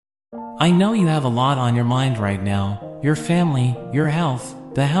I know you have a lot on your mind right now. Your family, your health,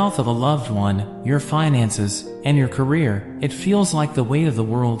 the health of a loved one, your finances, and your career. It feels like the weight of the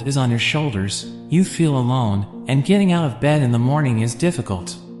world is on your shoulders. You feel alone, and getting out of bed in the morning is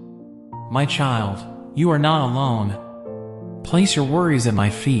difficult. My child, you are not alone. Place your worries at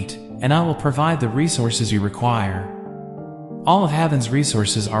my feet, and I will provide the resources you require. All of heaven's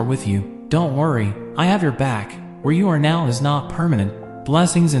resources are with you. Don't worry, I have your back. Where you are now is not permanent.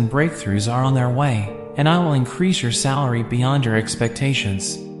 Blessings and breakthroughs are on their way, and I will increase your salary beyond your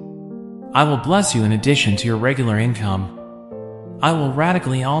expectations. I will bless you in addition to your regular income. I will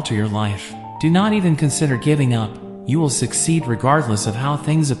radically alter your life. Do not even consider giving up. You will succeed regardless of how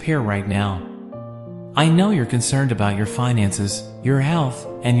things appear right now. I know you're concerned about your finances, your health,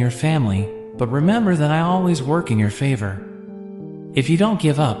 and your family, but remember that I always work in your favor. If you don't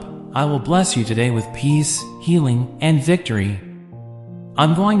give up, I will bless you today with peace, healing, and victory.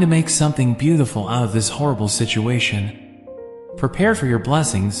 I'm going to make something beautiful out of this horrible situation. Prepare for your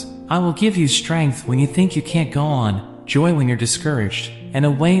blessings. I will give you strength when you think you can't go on, joy when you're discouraged, and a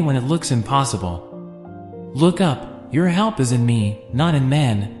way when it looks impossible. Look up. Your help is in me, not in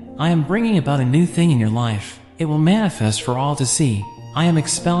men. I am bringing about a new thing in your life. It will manifest for all to see. I am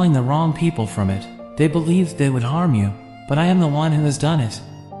expelling the wrong people from it. They believed they would harm you, but I am the one who has done it.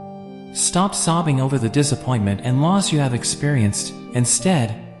 Stop sobbing over the disappointment and loss you have experienced.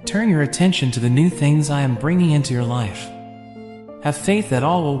 Instead, turn your attention to the new things I am bringing into your life. Have faith that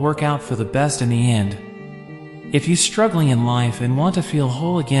all will work out for the best in the end. If you're struggling in life and want to feel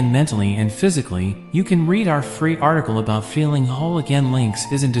whole again mentally and physically, you can read our free article about feeling whole again.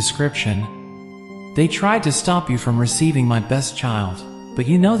 Links is in description. They tried to stop you from receiving my best child, but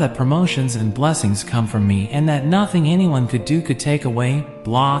you know that promotions and blessings come from me and that nothing anyone could do could take away,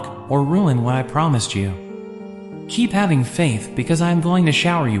 block, or ruin what I promised you. Keep having faith because I am going to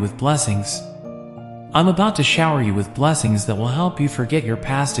shower you with blessings. I'm about to shower you with blessings that will help you forget your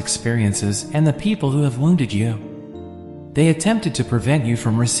past experiences and the people who have wounded you. They attempted to prevent you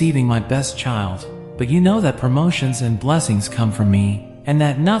from receiving my best child, but you know that promotions and blessings come from me, and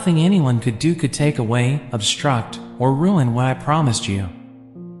that nothing anyone could do could take away, obstruct, or ruin what I promised you.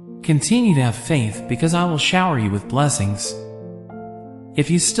 Continue to have faith because I will shower you with blessings. If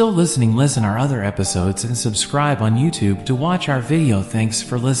you're still listening, listen our other episodes and subscribe on YouTube to watch our video. Thanks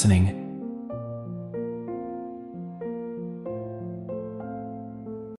for listening.